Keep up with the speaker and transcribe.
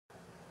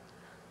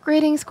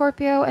Greetings,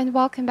 Scorpio, and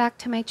welcome back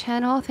to my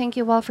channel. Thank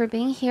you all for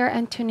being here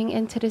and tuning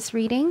into this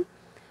reading.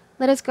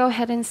 Let us go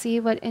ahead and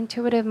see what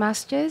intuitive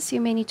messages you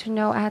may need to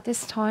know at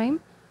this time.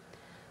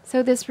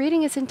 So this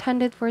reading is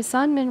intended for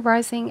Sun, Moon,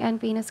 Rising,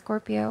 and Venus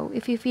Scorpio.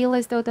 If you feel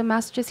as though the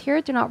messages here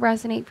do not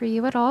resonate for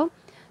you at all,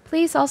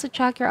 please also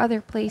check your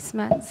other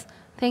placements.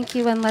 Thank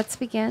you, and let's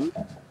begin.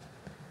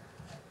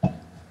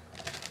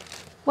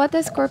 What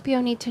does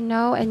Scorpio need to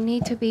know and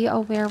need to be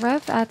aware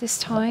of at this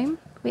time?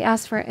 We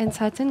ask for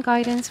insights and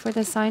guidance for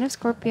the sign of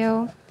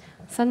Scorpio,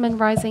 Sun, Moon,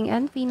 Rising,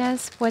 and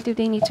Venus. What do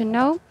they need to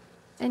know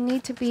and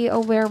need to be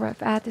aware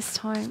of at this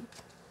time?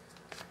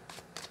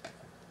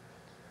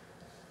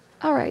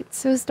 Alright,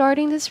 so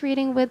starting this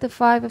reading with the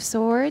Five of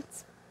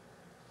Swords,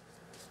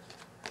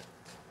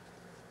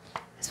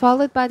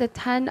 followed by the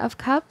Ten of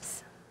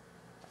Cups,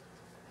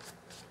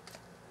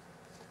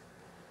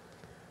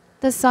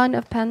 the Son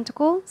of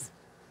Pentacles,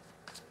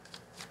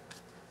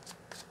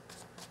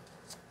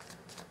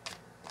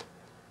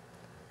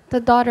 the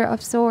Daughter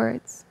of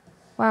Swords.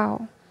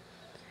 Wow.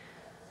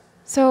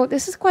 So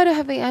this is quite a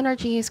heavy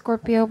energy,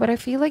 Scorpio, but I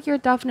feel like you're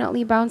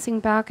definitely bouncing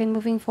back and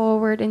moving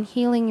forward and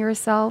healing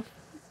yourself.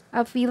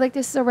 I feel like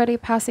this is already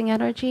passing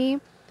energy.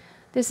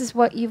 This is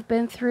what you've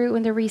been through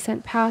in the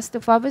recent past.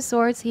 The Five of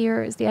Swords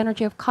here is the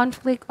energy of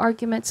conflict,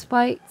 arguments,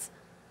 fights.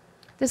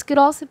 This could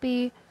also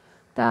be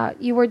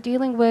that you were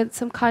dealing with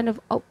some kind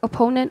of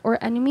opponent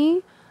or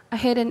enemy, a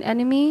hidden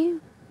enemy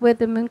with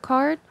the Moon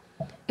card.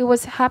 It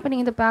was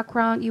happening in the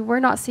background. You were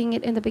not seeing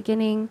it in the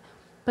beginning.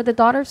 But the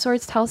Daughter of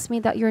Swords tells me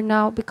that you're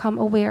now become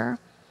aware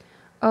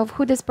of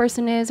who this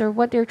person is or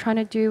what they're trying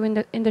to do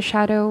in the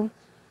shadow,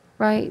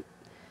 right?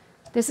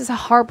 This is a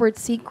harbored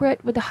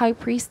secret with the High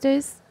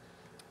Priestess.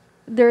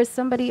 There is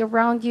somebody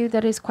around you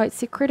that is quite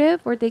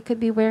secretive, or they could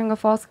be wearing a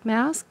false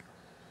mask.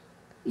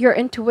 Your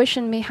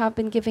intuition may have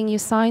been giving you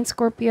signs,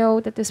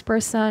 Scorpio, that this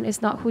person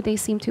is not who they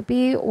seem to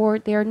be, or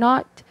they're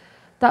not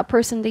that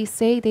person they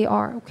say they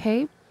are,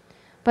 okay?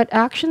 But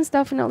actions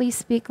definitely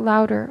speak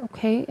louder,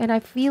 okay? And I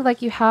feel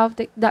like you have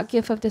that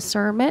gift of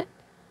discernment.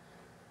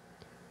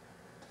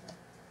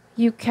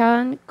 You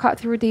can cut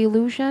through the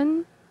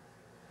illusion.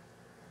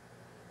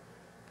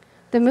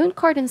 The Moon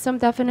card in some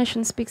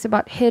definitions speaks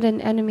about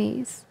hidden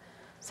enemies.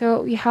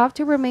 So you have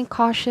to remain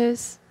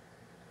cautious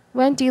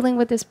when dealing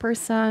with this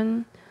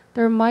person.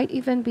 There might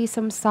even be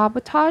some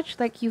sabotage,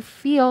 like you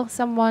feel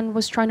someone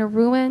was trying to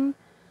ruin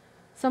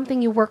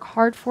something you work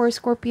hard for,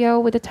 Scorpio,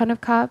 with the Ten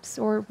of Cups,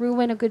 or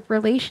ruin a good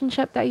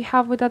relationship that you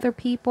have with other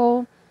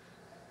people.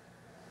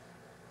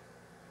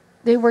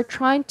 They were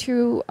trying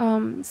to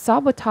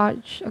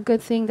sabotage a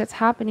good thing that's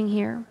happening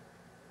here.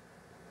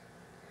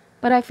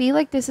 But I feel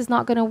like this is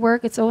not going to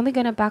work. It's only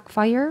going to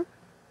backfire.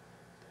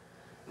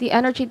 The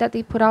energy that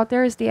they put out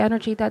there is the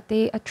energy that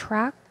they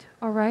attract,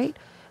 all right?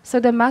 So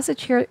the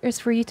message here is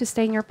for you to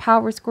stay in your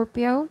power,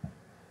 Scorpio.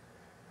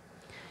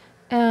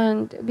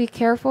 And be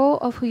careful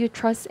of who you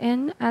trust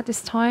in at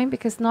this time,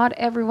 because not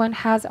everyone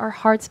has our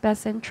heart's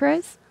best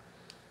interest.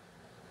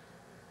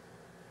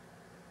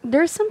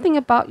 There's something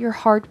about your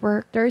hard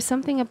work. There is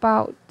something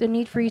about the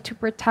need for you to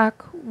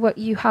protect what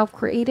you have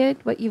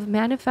created, what you've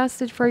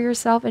manifested for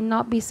yourself, and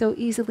not be so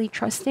easily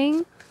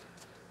trusting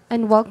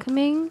and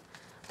welcoming,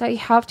 that you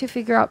have to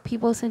figure out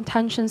people's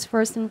intentions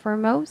first and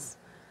foremost.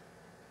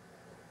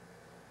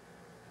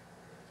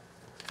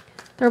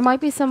 There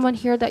might be someone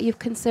here that you've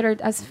considered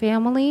as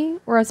family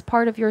or as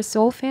part of your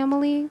soul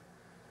family.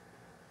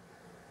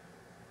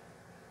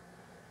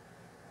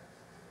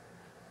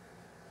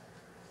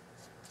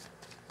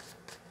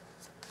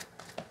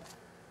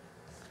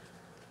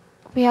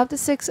 We have the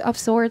Six of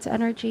Swords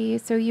energy.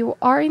 So you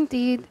are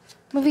indeed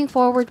moving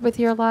forward with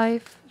your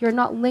life. You're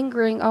not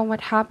lingering on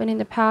what happened in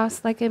the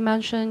past. Like I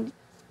mentioned,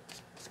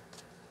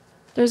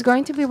 there's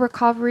going to be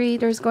recovery.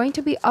 There's going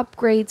to be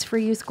upgrades for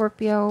you,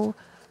 Scorpio.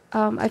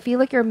 I feel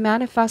like you're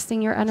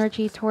manifesting your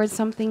energy towards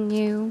something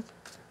new.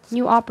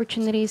 New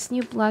opportunities,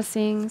 new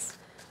blessings.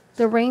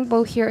 The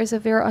rainbow here is a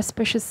very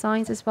auspicious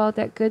sign as well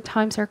that good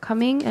times are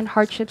coming and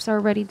hardships are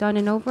already done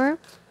and over.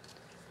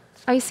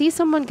 I see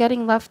someone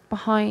getting left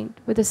behind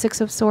with the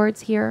Six of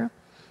Swords here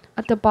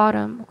at the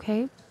bottom,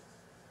 okay?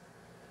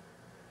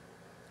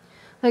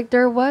 Like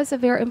there was a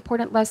very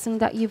important lesson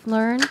that you've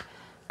learned.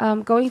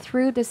 Going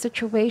through this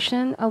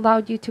situation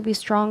allowed you to be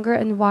stronger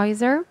and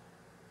wiser.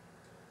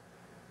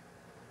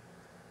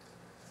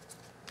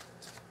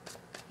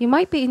 You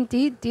might be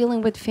indeed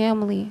dealing with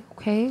family,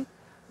 okay?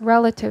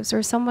 Relatives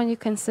or someone you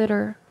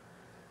consider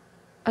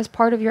as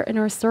part of your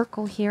inner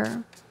circle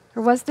here.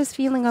 There was this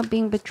feeling of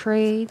being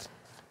betrayed,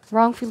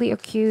 wrongfully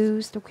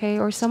accused, okay?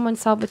 Or someone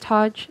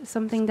sabotaged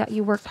something that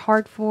you worked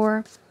hard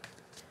for.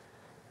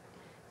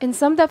 In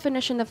some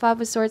definition, the Five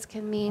of Swords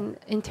can mean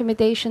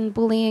intimidation,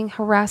 bullying,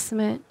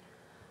 harassment,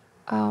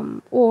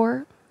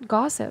 or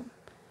gossip.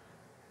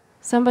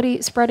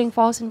 Somebody spreading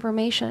false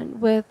information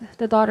with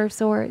the Daughter of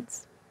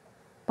Swords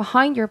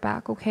behind your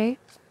back, okay?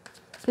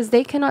 Because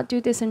they cannot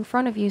do this in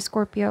front of you,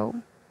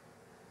 Scorpio.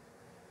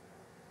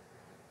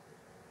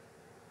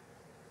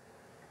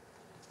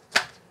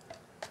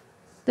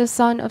 The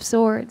Son of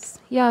Swords.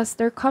 Yes,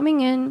 they're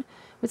coming in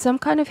with some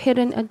kind of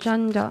hidden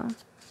agenda.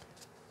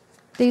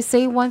 They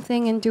say one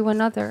thing and do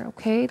another,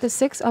 okay? The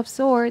Six of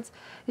Swords,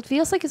 it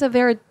feels like it's a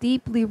very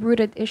deeply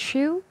rooted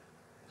issue.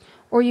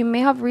 Or you may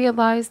have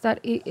realized that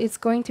it's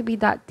going to be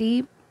that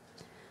deep,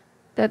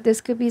 that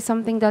this could be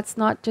something that's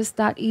not just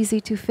that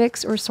easy to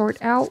fix or sort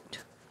out.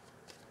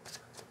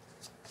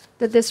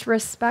 The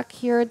disrespect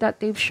here that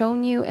they've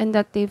shown you and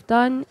that they've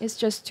done is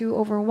just too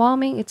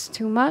overwhelming. It's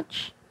too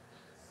much.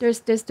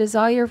 There's this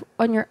desire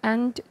on your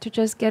end to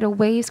just get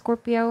away,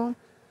 Scorpio,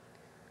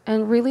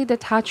 and really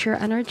detach your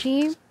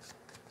energy.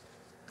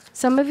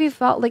 Some of you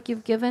felt like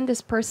you've given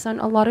this person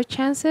a lot of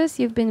chances.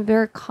 You've been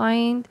very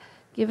kind,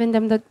 giving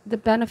them the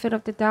benefit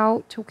of the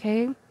doubt,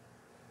 okay?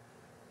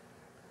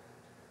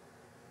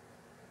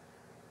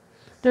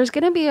 There's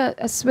going to be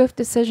a swift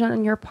decision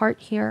on your part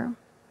here.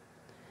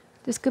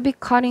 This could be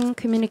cutting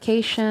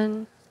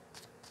communication,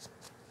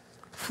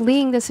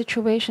 fleeing the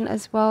situation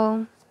as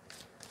well,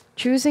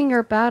 choosing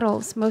your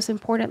battles, most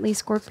importantly,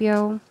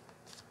 Scorpio.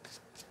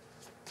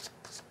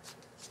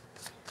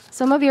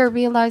 Some of you are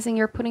realizing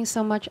you're putting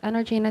so much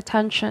energy and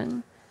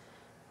attention,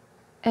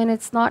 and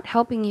it's not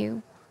helping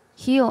you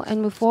heal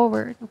and move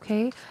forward,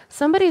 okay?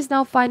 Somebody is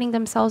now finding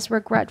themselves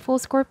regretful,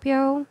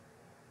 Scorpio.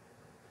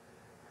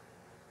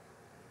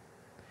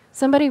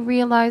 Somebody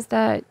realized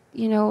that,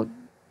 you know,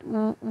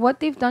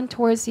 what they've done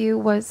towards you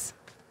was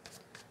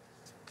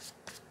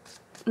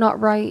not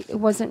right. It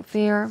wasn't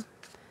fair.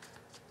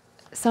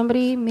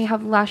 Somebody may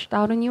have lashed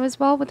out on you as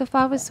well with the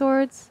Five of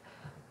Swords,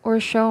 or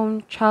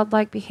shown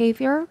childlike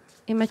behavior,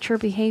 immature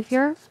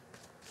behavior.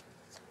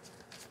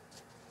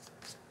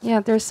 Yeah,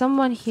 there's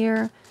someone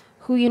here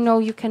who you know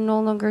you can no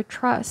longer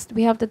trust.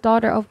 We have the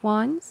Daughter of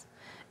Wands,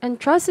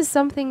 and trust is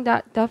something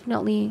that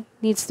definitely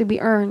needs to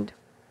be earned.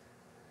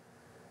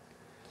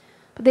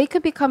 But they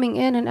could be coming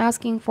in and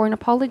asking for an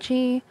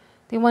apology.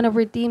 They want to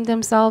redeem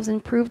themselves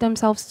and prove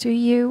themselves to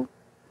you.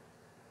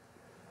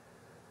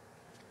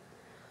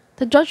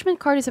 The Judgment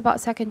card is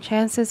about second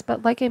chances,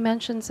 but like I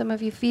mentioned, some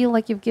of you feel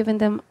like you've given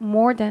them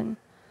more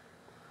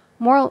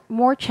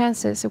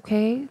chances,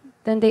 okay,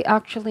 than they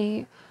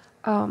actually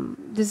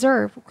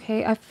deserve,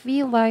 okay? I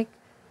feel like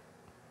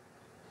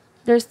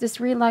there's this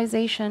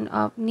realization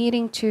of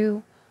needing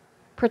to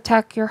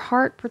protect your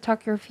heart,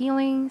 protect your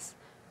feelings,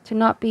 to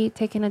not be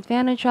taken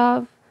advantage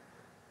of.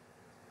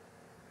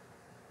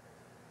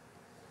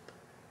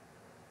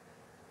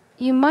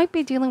 You might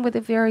be dealing with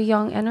a very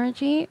young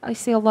energy. I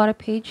see a lot of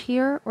page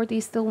here, or they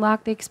still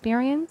lack the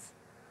experience.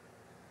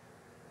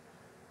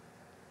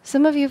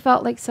 Some of you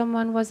felt like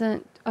someone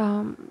wasn't,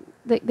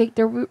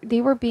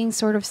 they were being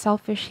sort of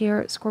selfish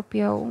here,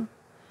 Scorpio,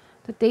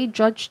 that they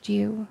judged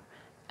you.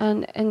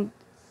 And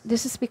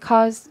this is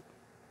because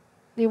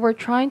they were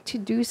trying to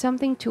do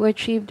something to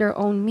achieve their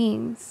own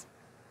means.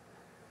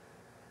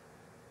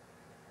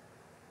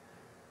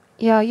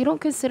 Yeah, you don't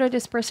consider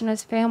this person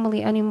as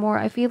family anymore.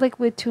 I feel like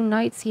with two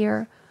knights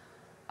here,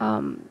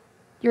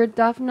 you're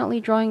definitely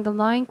drawing the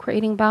line,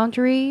 creating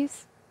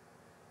boundaries.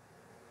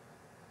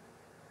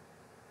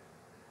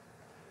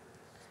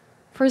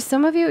 For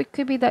some of you, it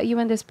could be that you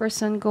and this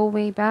person go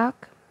way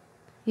back.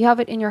 You have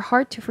it in your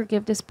heart to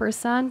forgive this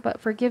person, but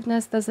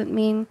forgiveness doesn't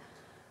mean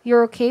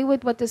you're okay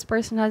with what this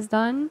person has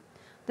done,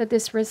 the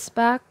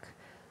disrespect,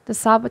 the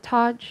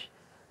sabotage.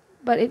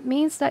 But it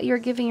means that you're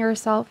giving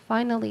yourself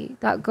finally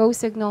that go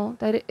signal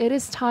that it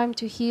is time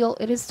to heal.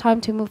 It is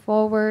time to move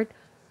forward.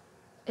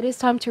 It is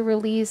time to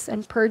release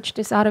and purge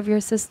this out of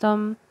your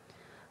system.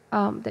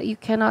 That you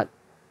cannot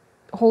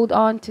hold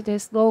on to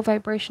this low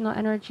vibrational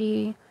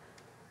energy.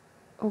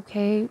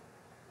 Okay.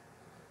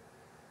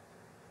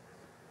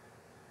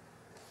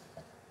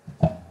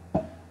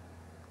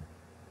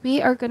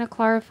 We are going to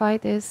clarify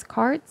these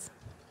cards.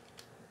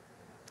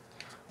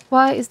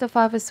 Why is the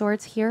Five of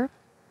Swords here?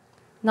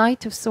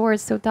 Knight of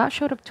Swords, so that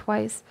showed up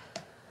twice.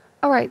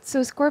 Alright,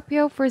 so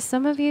Scorpio, for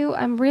some of you,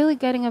 I'm really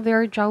getting a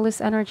very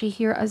jealous energy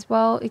here as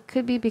well. It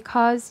could be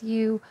because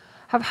you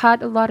have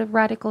had a lot of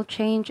radical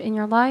change in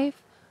your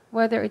life,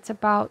 whether it's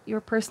about your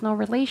personal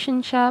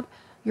relationship,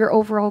 your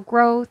overall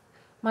growth,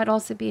 might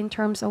also be in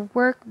terms of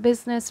work,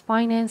 business,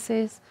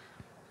 finances.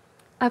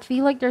 I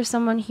feel like there's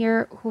someone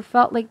here who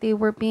felt like they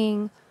were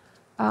being,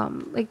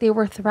 like they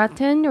were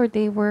threatened, or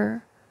they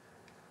were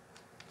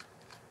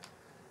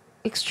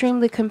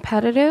extremely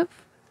competitive,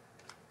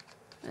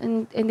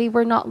 and they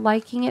were not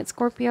liking it,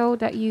 Scorpio,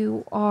 that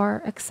you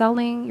are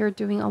excelling, you're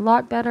doing a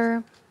lot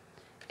better.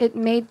 It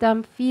made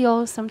them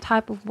feel some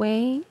type of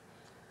way.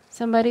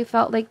 Somebody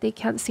felt like they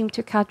can't seem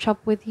to catch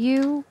up with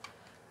you,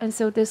 and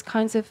so this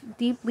kinds of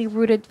deeply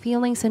rooted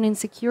feelings and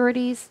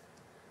insecurities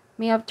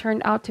may have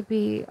turned out to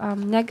be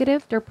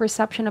negative. Their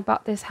perception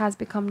about this has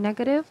become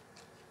negative.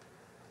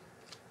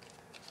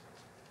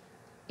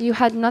 You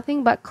had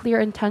nothing but clear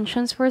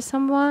intentions for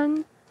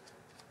someone,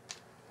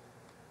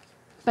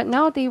 but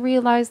now they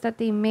realize that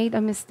they made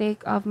a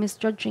mistake of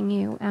misjudging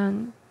you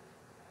and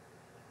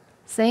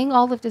saying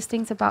all of these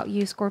things about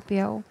you,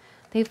 Scorpio.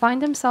 They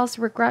find themselves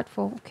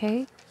regretful,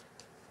 okay?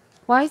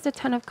 Why is the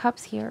Ten of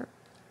Cups here?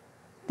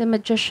 The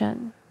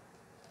Magician.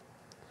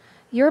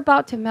 You're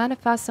about to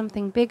manifest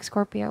something big,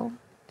 Scorpio.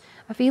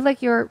 I feel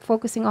like you're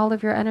focusing all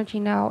of your energy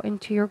now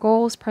into your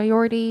goals,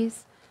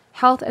 priorities,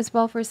 health as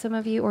well for some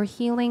of you, or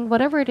healing.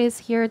 Whatever it is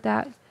here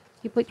that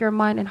you put your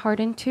mind and heart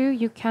into,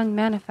 you can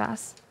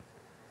manifest.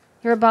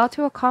 You're about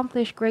to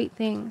accomplish great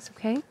things,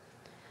 okay?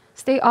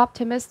 Stay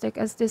optimistic,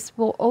 as this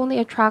will only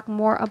attract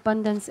more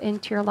abundance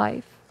into your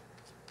life.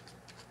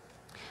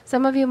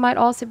 Some of you might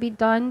also be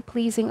done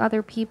pleasing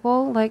other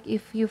people. Like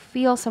if you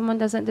feel someone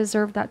doesn't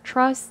deserve that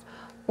trust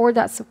or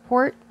that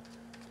support,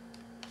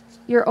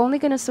 you're only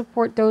going to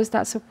support those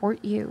that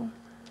support you.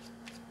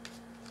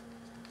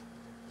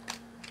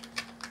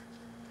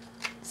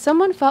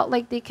 Someone felt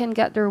like they can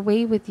get their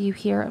way with you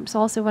here. It's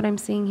also what I'm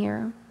seeing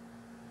here.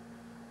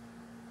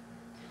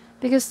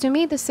 Because to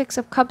me, the Six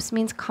of Cups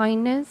means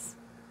kindness.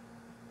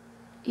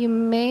 You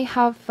may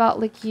have felt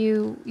like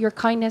your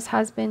kindness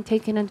has been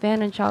taken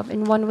advantage of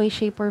in one way,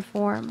 shape, or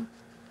form.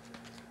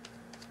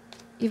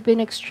 You've been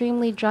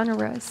extremely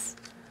generous.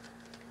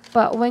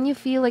 But when you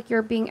feel like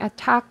you're being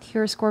attacked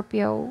here,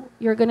 Scorpio,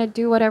 you're going to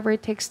do whatever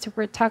it takes to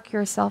protect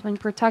yourself and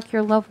protect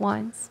your loved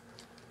ones.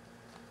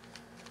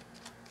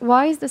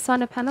 Why is the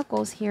Son of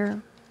Pentacles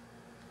here?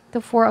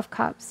 The Four of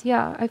Cups.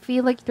 Yeah, I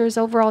feel like there's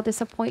overall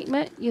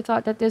disappointment. You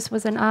thought that this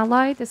was an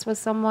ally. This was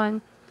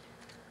someone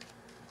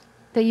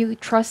that you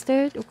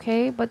trusted,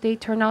 okay? But they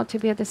turn out to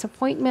be a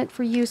disappointment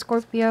for you,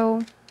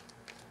 Scorpio.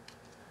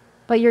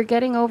 But you're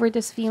getting over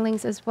these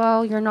feelings as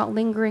well. You're not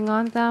lingering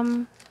on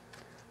them.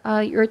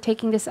 You're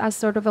taking this as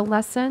sort of a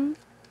lesson,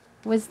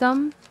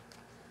 wisdom.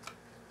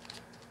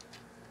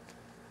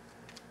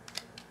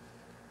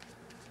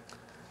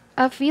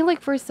 I feel like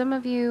for some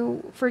of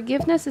you,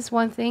 forgiveness is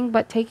one thing,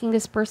 but taking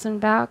this person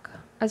back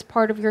as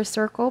part of your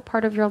circle,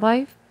 part of your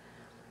life,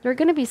 you're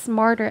going to be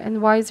smarter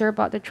and wiser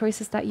about the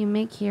choices that you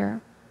make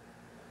here.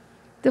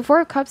 The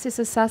Four of Cups is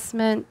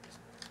assessment,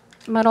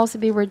 might also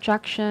be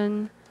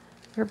rejection.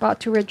 You're about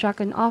to reject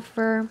an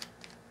offer.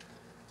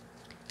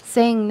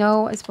 Saying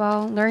no as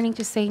well, learning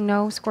to say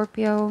no,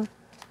 Scorpio.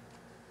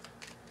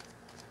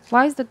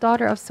 Why is the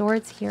Daughter of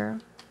Swords here?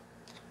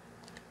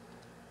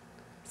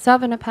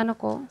 Seven of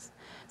Pentacles.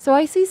 So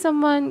I see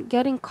someone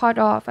getting cut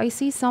off. I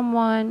see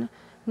someone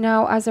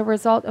now, as a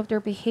result of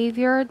their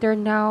behavior, they're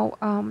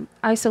now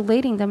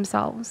isolating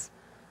themselves.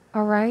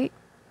 All right?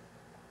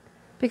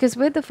 Because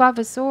with the Five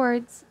of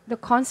Swords, the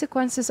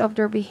consequences of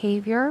their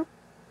behavior,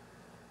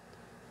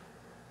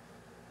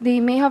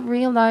 they may have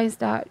realized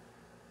that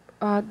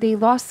they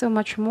lost so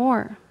much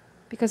more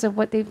because of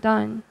what they've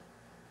done.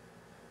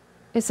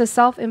 It's a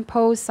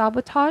self-imposed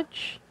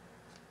sabotage.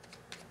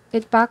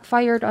 It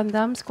backfired on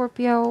them,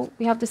 Scorpio.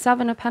 We have the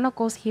Seven of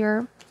Pentacles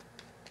here.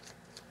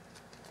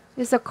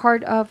 It's a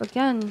card of,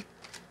 again,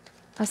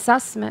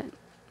 assessment.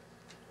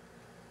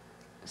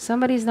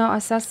 Somebody's now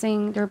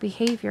assessing their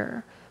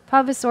behavior.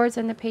 Five of Swords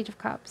and the Page of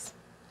Cups.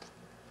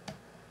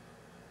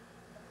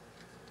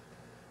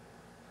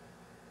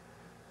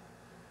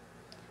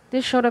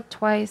 This showed up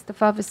twice, the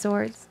Five of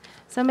Swords.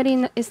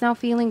 Somebody is now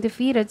feeling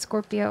defeated,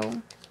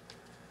 Scorpio.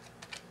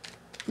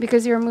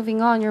 Because you're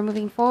moving on, you're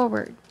moving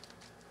forward.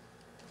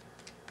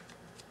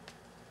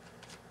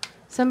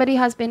 Somebody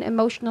has been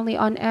emotionally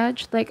on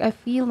edge. Like, I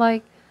feel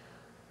like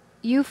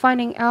you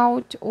finding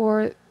out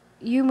or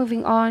you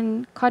moving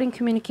on, cutting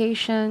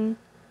communication,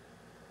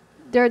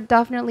 they're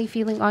definitely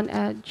feeling on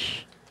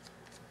edge.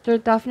 They're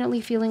definitely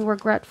feeling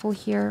regretful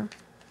here.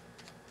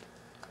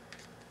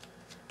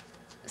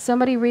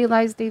 Somebody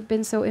realized they've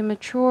been so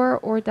immature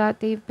or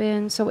that they've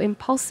been so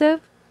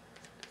impulsive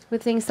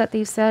with things that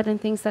they've said and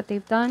things that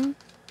they've done.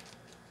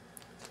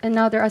 And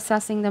now they're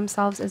assessing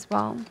themselves as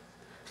well.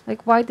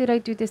 Like, why did I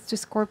do this to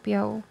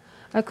Scorpio?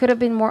 I could have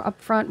been more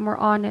upfront, more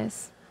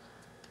honest.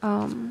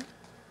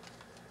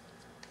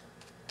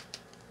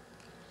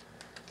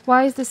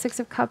 Why is the Six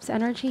of Cups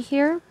energy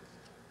here?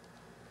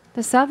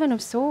 The Seven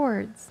of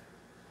Swords.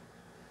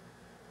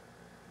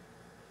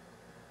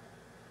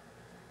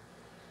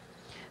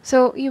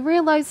 So you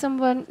realize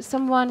someone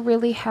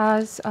really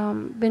has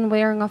been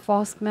wearing a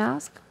false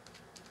mask.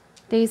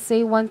 They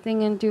say one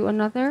thing and do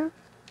another.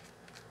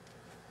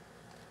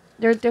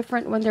 They're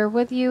different when they're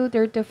with you.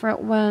 They're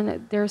different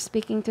when they're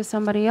speaking to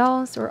somebody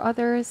else or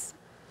others.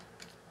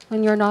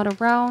 When you're not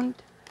around.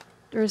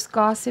 There's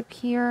gossip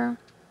here.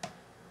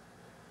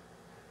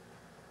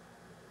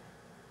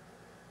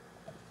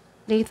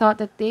 They thought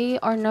that they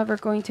are never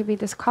going to be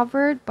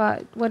discovered,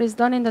 but what is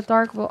done in the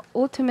dark will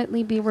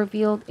ultimately be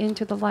revealed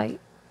into the light.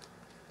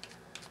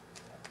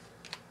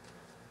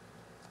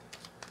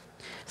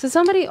 So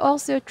somebody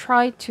also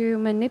tried to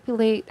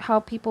manipulate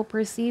how people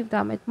perceive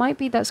them. It might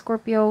be that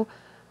Scorpio,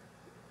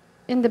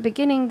 in the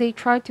beginning, they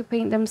tried to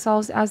paint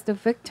themselves as the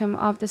victim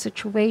of the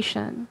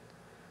situation.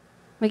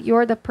 Like,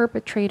 you're the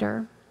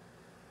perpetrator.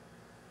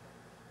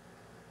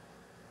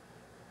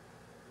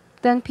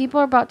 Then people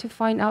are about to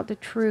find out the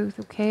truth,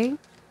 okay?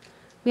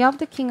 We have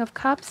the King of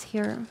Cups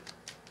here.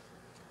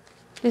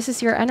 This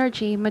is your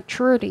energy,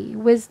 maturity,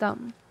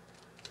 wisdom,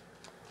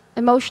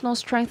 emotional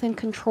strength and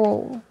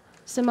control.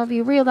 Some of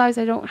you realize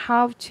I don't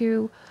have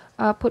to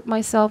put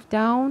myself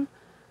down.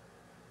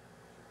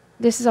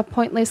 This is a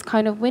pointless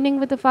kind of winning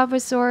with the Five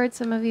of Swords.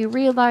 Some of you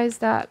realize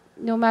that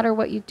no matter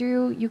what you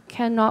do, you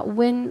cannot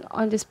win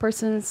on this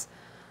person's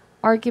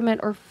argument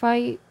or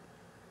fight,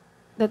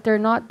 that they're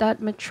not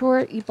that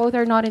mature. You both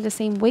are not in the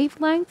same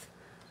wavelength.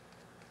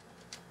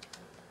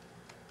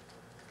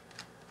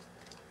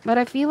 But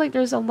I feel like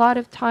there's a lot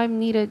of time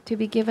needed to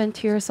be given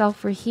to yourself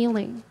for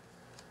healing.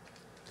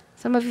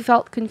 Some of you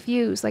felt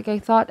confused, like I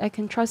thought I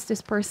can trust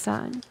this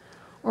person.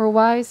 Or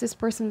why is this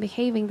person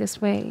behaving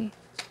this way?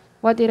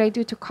 What did I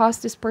do to cause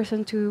this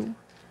person to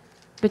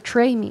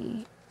betray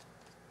me?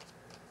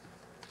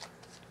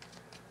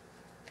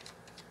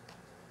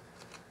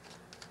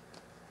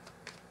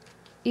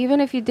 Even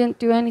if you didn't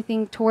do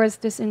anything towards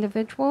this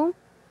individual,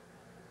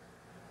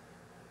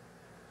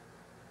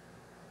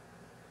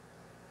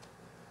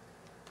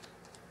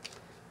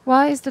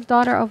 why is the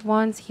Daughter of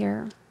Wands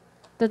here?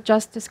 The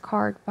Justice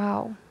card.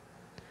 Wow.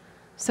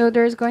 So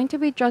there's going to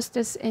be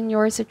justice in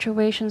your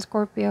situation,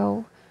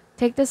 Scorpio.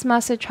 Take this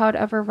message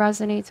however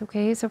resonates,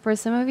 okay? So for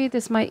some of you,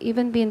 this might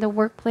even be in the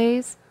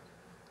workplace.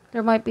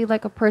 There might be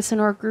like a person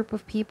or a group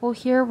of people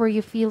here where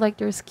you feel like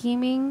they're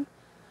scheming,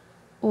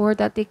 or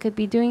that they could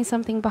be doing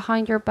something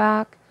behind your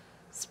back,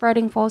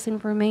 spreading false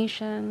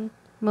information,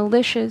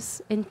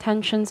 malicious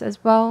intentions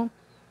as well.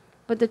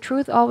 But the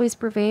truth always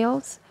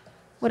prevails.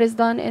 What is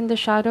done in the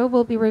shadow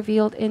will be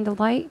revealed in the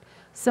light.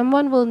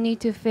 Someone will need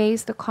to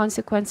face the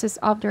consequences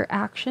of their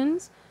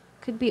actions.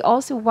 Could be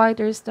also why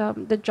there's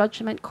the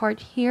Judgment card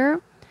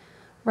here,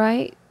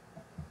 right?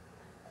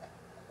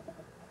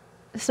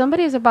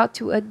 Somebody is about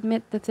to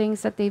admit the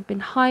things that they've been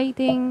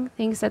hiding,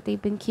 things that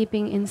they've been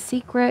keeping in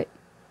secret.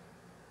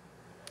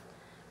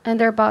 And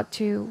they're about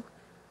to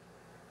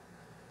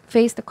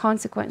face the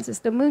consequences.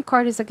 The Moon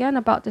card is again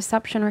about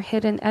deception or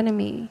hidden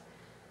enemy.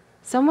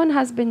 Someone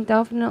has been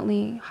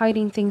definitely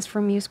hiding things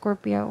from you,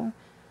 Scorpio.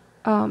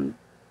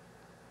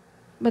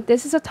 But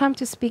this is a time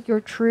to speak your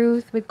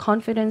truth with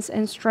confidence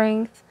and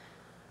strength.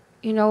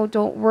 You know,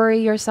 don't worry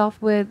yourself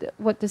with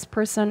what this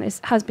person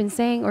has been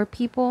saying, or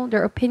people,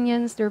 their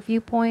opinions, their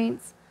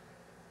viewpoints.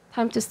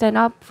 Time to stand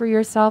up for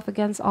yourself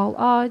against all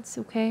odds,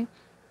 okay?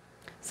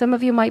 Some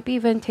of you might be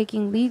even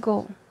taking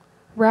legal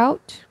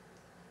route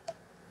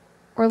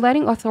or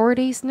letting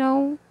authorities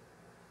know.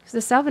 Because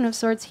the Seven of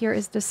Swords here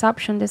is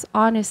deception,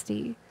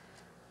 dishonesty,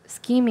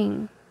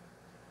 scheming,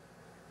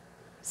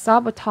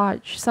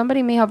 sabotage.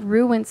 Somebody may have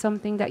ruined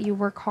something that you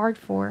work hard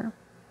for,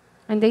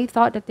 and they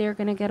thought that they're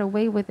going to get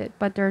away with it,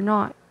 but they're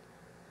not.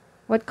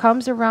 What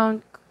comes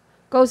around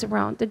goes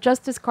around. The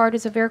Justice card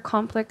is a very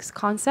complex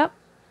concept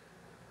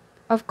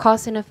of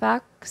cause and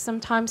effect.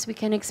 Sometimes we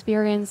can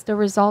experience the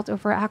result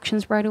of our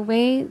actions right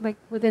away, like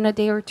within a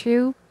day or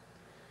two.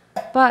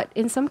 But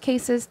in some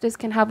cases, this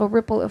can have a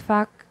ripple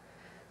effect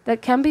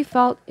that can be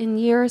felt in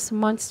years,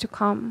 months to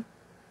come.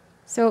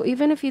 So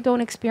even if you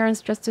don't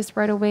experience justice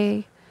right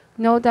away,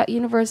 know that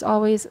universe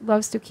always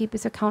loves to keep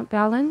its account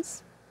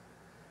balance.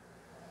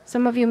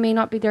 Some of you may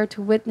not be there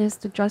to witness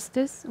the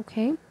justice,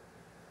 okay?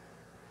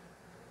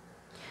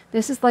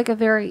 This is like a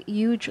very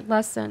huge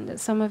lesson that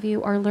some of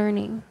you are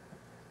learning.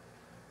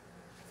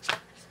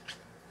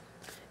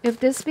 If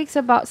this speaks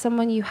about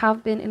someone you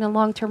have been in a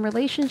long-term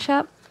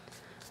relationship,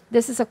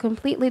 this is a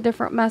completely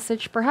different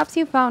message. Perhaps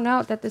you found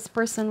out that this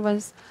person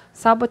was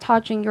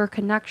sabotaging your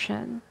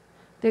connection.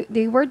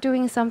 They were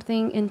doing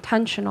something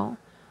intentional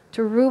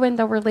to ruin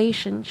the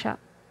relationship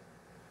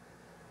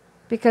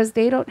because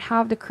they don't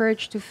have the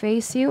courage to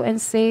face you and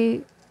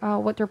say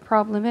what their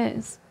problem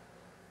is.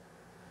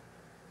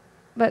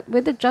 But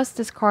with the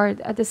Justice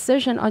card, a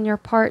decision on your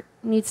part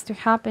needs to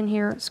happen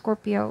here,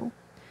 Scorpio.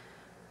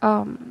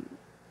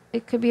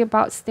 It could be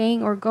about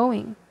staying or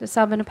going. The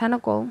Seven of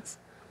Pentacles.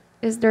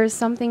 Is there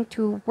something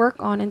to work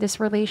on in this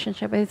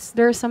relationship? Is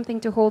there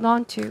something to hold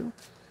on to?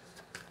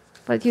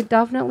 But you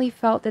definitely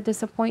felt the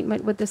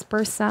disappointment with this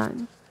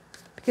person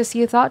because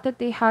you thought that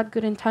they had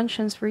good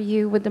intentions for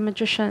you with the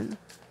Magician.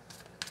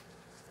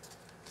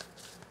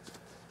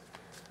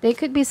 They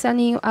could be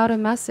sending you out a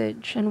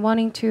message and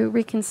wanting to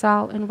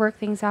reconcile and work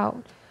things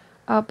out.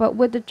 But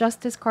with the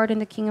Justice card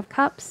and the King of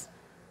Cups,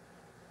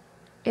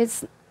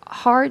 it's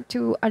hard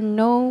to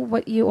unknow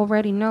what you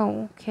already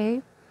know,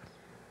 okay?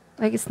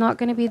 Like, it's not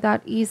going to be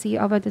that easy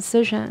of a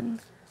decision.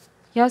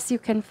 Yes, you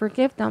can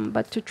forgive them,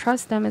 but to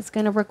trust them is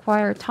going to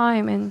require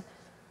time and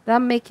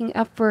them making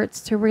efforts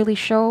to really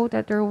show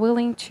that they're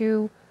willing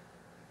to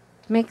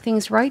make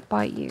things right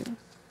by you.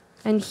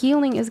 And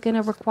healing is going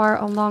to require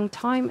a long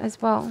time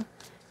as well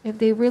if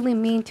they really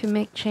mean to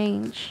make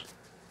change.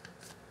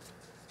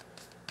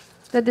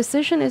 The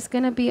decision is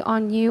going to be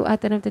on you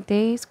at the end of the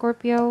day,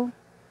 Scorpio.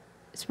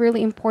 It's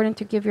really important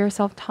to give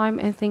yourself time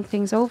and think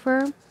things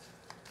over.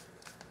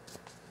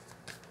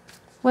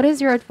 What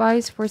is your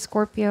advice for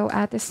Scorpio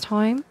at this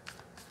time?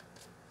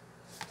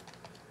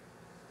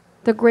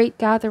 The Great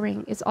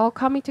Gathering is all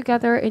coming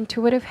together.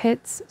 Intuitive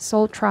hits,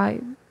 Soul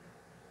Tribe.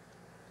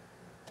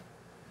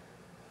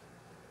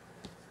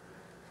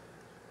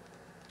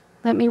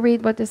 Let me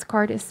read what this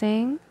card is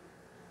saying.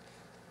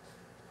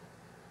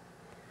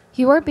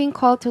 You are being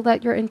called to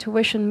let your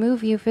intuition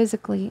move you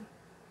physically.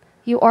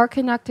 You are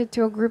connected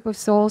to a group of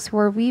souls who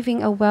are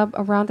weaving a web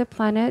around the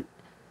planet,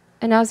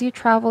 and as you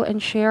travel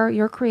and share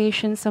your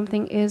creation,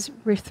 something is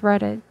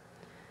rethreaded.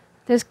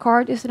 This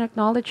card is an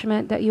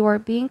acknowledgement that you are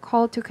being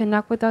called to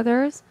connect with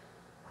others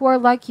who are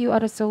like you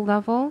at a soul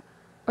level,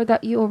 or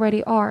that you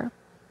already are.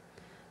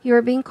 You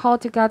are being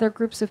called to gather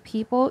groups of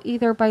people,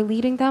 either by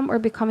leading them or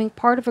becoming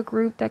part of a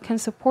group that can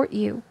support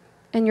you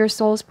in your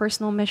soul's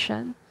personal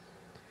mission.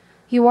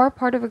 You are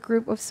part of a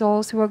group of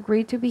souls who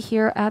agreed to be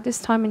here at this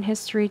time in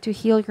history to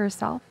heal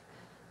yourself,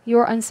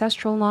 your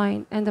ancestral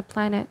line, and the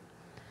planet,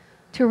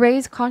 to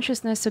raise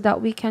consciousness so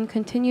that we can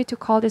continue to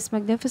call this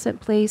magnificent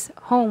place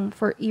home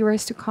for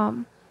eras to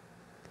come.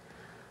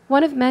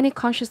 One of many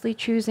consciously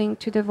choosing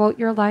to devote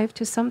your life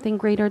to something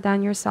greater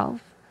than yourself.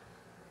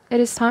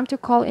 It is time to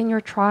call in your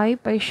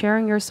tribe by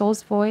sharing your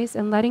soul's voice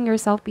and letting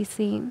yourself be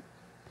seen.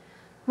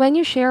 When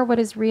you share what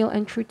is real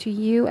and true to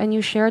you, and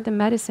you share the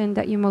medicine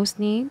that you most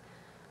need,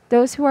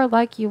 those who are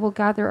like you will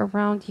gather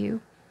around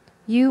you.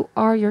 You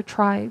are your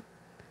tribe.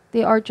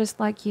 They are just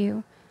like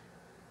you.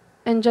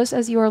 And just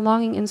as you are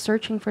longing and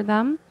searching for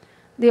them,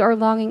 they are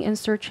longing and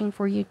searching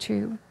for you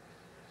too.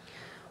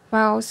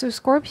 Wow, so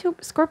Scorpio,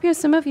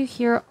 some of you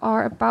here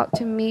are about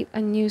to meet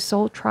a new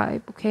soul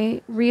tribe,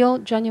 okay? Real,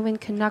 genuine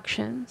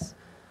connections.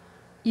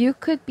 You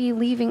could be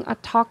leaving a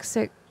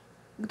toxic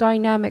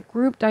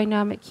group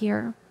dynamic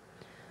here,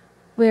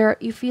 where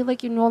you feel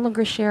like you no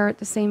longer share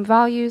the same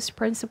values,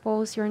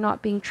 principles, you're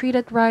not being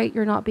treated right,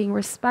 you're not being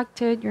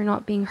respected, you're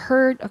not being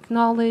heard,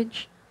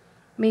 acknowledged.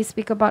 May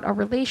speak about a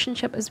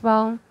relationship as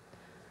well.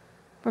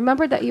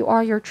 Remember that you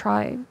are your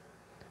tribe.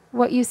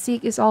 What you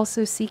seek is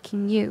also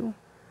seeking you.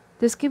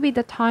 This could be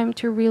the time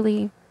to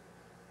really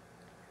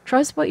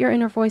trust what your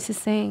inner voice is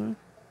saying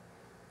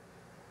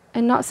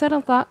and not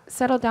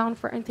settle down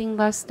for anything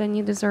less than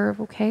you deserve,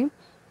 okay?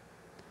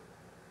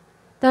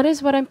 That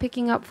is what I'm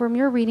picking up from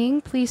your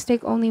reading. Please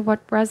take only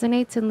what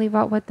resonates and leave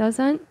out what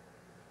doesn't.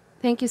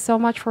 Thank you so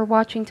much for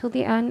watching till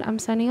the end. I'm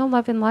sending you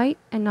love and light,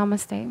 and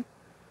namaste.